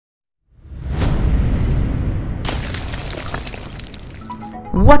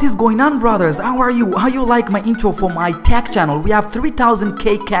What is going on, brothers? How are you? How you like my intro for my tech channel? We have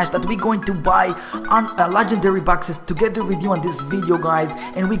 3000k cash that we're going to buy on legendary boxes together with you on this video, guys,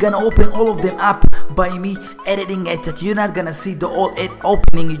 and we're gonna open all of them up by me editing it. That you're not gonna see the all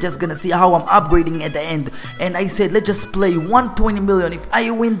opening, you're just gonna see how I'm upgrading at the end. And I said, let's just play 120 million. If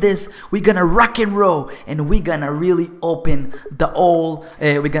I win this, we're gonna rock and roll, and we're gonna really open the all.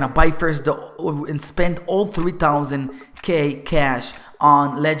 We're gonna buy first and spend all 3000k cash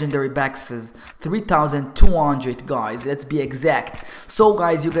on legendary boxes, 3200, guys, let's be exact. So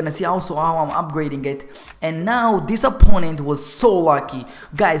guys, you're gonna see also how I'm upgrading it. And now this opponent was so lucky,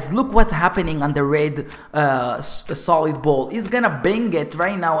 guys. Look what's happening on the red solid ball. He's gonna bang it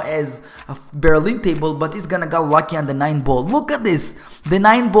right now as a Berlin table, but he's gonna get lucky on the 9 ball. Look at this, the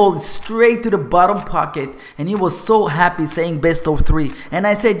 9 ball is straight to the bottom pocket, and he was so happy, saying best of 3. And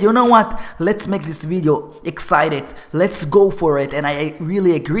I said, you know what, let's make this video excited, let's go for it. And I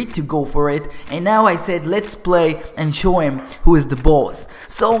really agreed to go for it, and now I said let's play and show him who is the boss.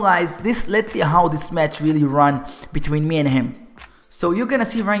 So guys, let's see how this match really run between me and him. So you're gonna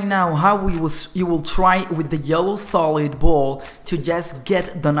see right now how you will try with the yellow solid ball to just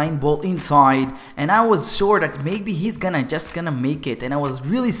get the 9 ball inside, and I was sure that maybe he's just gonna make it, and I was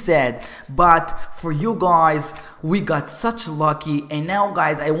really sad. But for you guys, we got such lucky. And now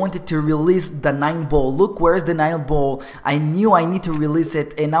guys, I wanted to release the 9 ball. Look, where's the 9 ball? I knew I need to release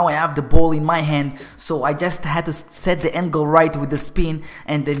it, and now I have the ball in my hand, so I just had to set the angle right with the spin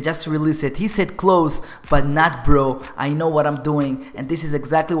and then just release it. He said close, but not, bro. I know what I'm doing, and this is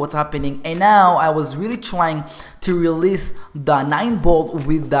exactly what's happening. And now I was really trying to release the 9 ball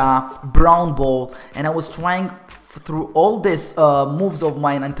with the brown ball, and I was trying through all these moves of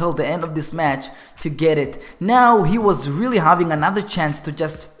mine until the end of this match to get it. Now he was really having another chance to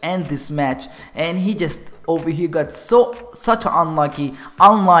just end this match, and he just over here got such unlucky,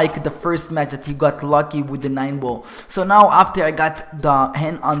 unlike the first match that he got lucky with the 9 ball. So now after I got the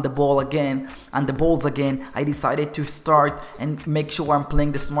hand on the ball again, on the balls again, I decided to start and make sure I'm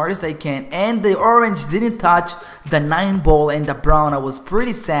playing the smartest I can, and the orange didn't touch the 9 ball and the brown. I was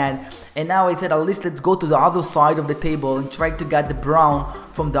pretty sad, and now I said at least let's go to the other side of the table and try to get the brown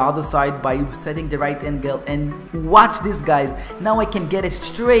from the other side by setting the right angle. And watch this, guys, now I can get it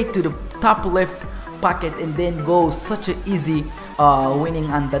straight to the top left pocket and then go such an easy winning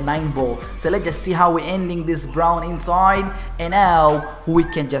on the 9 ball. So let's just see how we're ending this brown inside, and now we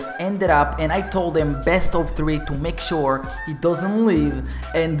can just end it up. And I told him best of 3 to make sure he doesn't leave.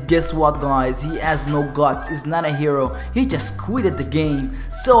 And guess what, guys, he has no guts, he's not a hero, he just quitted the game.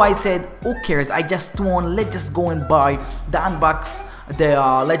 So I said, who cares, I just won, let's just go and buy the unbox the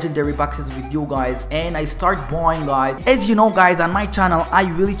legendary boxes with you guys. And I start buying, guys. As you know, guys, on my channel I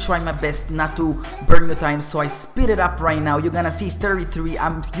really try my best not to burn your time, so I speed it up right now. You're gonna see 33.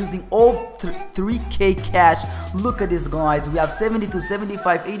 I'm using all 3k cash. Look at this, guys, we have 72,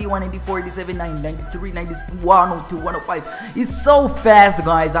 75, 81, 84, 87, 90, 93, 91, 102, 105. It's so fast,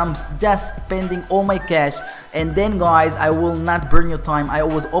 guys. I'm just spending all my cash, and then guys, I will not burn your time. I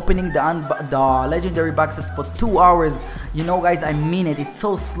was opening the legendary boxes for 2 hours. You know, guys, I mean it. It's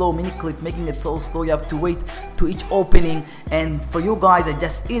so slow. Miniclip making it so slow. You have to wait to each opening, and for you guys, I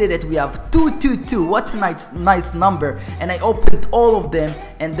just edited it. We have 222. What a nice number. And I opened all of them,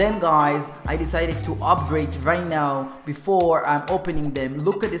 and then guys, I decided to upgrade right now before I'm opening them.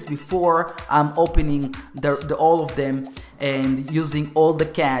 Look at this, before I'm opening the all of them and using all the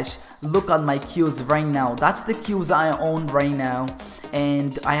cash. Look at my CUES right now. That's the CUES I own right now,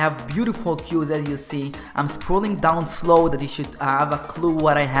 and I have beautiful CUES. As you see, I'm scrolling down slow that you should have a clue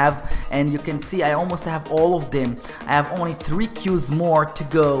what I have, and you can see I almost have all of them. I have only 3 CUES more to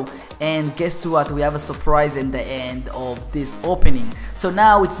go, and guess what, we have a surprise in the end of this opening. So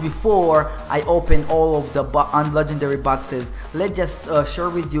now it's before I open all of the legendary boxes. Let's just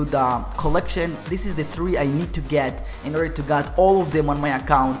share with you the collection. This is the 3 I need to get in order to get all of them on my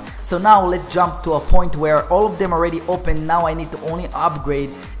account. So now let's jump to a point where all of them already open. Now I need to only upgrade,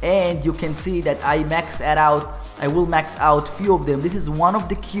 and you can see that I maxed it out. I will max out few of them. This is one of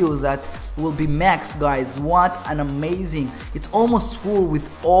the CUES that will be maxed, guys. What an amazing, it's almost full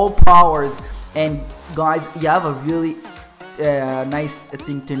with all powers. And guys, you have a really nice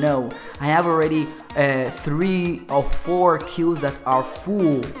thing to know. I have already 3 or 4 CUES that are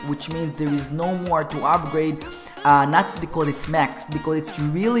full, which means there is no more to upgrade. Not because it's maxed, because it's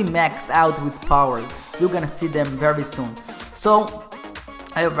really maxed out with powers. You're gonna see them very soon. So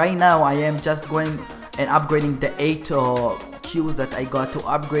right now I am just going and upgrading the 8 CUES that I got to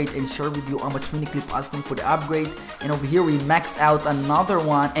upgrade and share with you how much Miniclip asking for the upgrade. And over here we maxed out another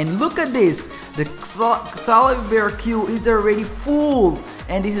one, and look at this, the Salivary CUE is already full.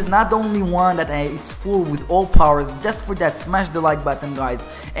 And this is not the only one that it's full with all powers. Just for that, smash the like button, guys,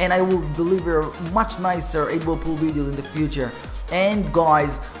 and I will deliver much nicer 8-ball-pool videos in the future. And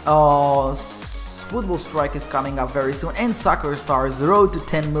guys, Football Strike is coming up very soon, and Soccer Stars road to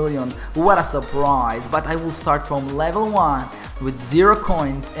 10 million. What a surprise! But I will start from level 1 with 0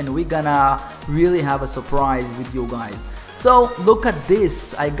 coins, and we're gonna really have a surprise with you guys. So look at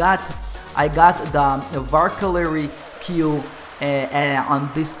this. I got the Varcalary Q on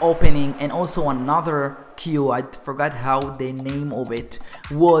this opening, and also another Q. I forgot how the name of it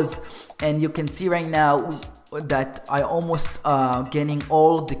was, and you can see right now that I almost getting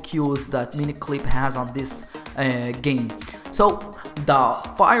all the Qs that Miniclip has on this game. So the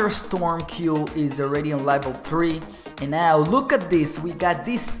Firestorm Q is already on level 3, and now look at this. We got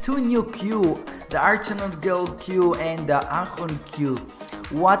these 2 new Q, the Archonot Guild Q and the Archon Q.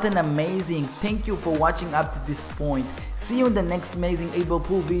 What an amazing! Thank you for watching up to this point. See you in the next amazing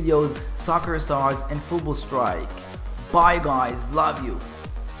 8-ball-pool videos, Soccer Stars and Football Strike. Bye guys, love you.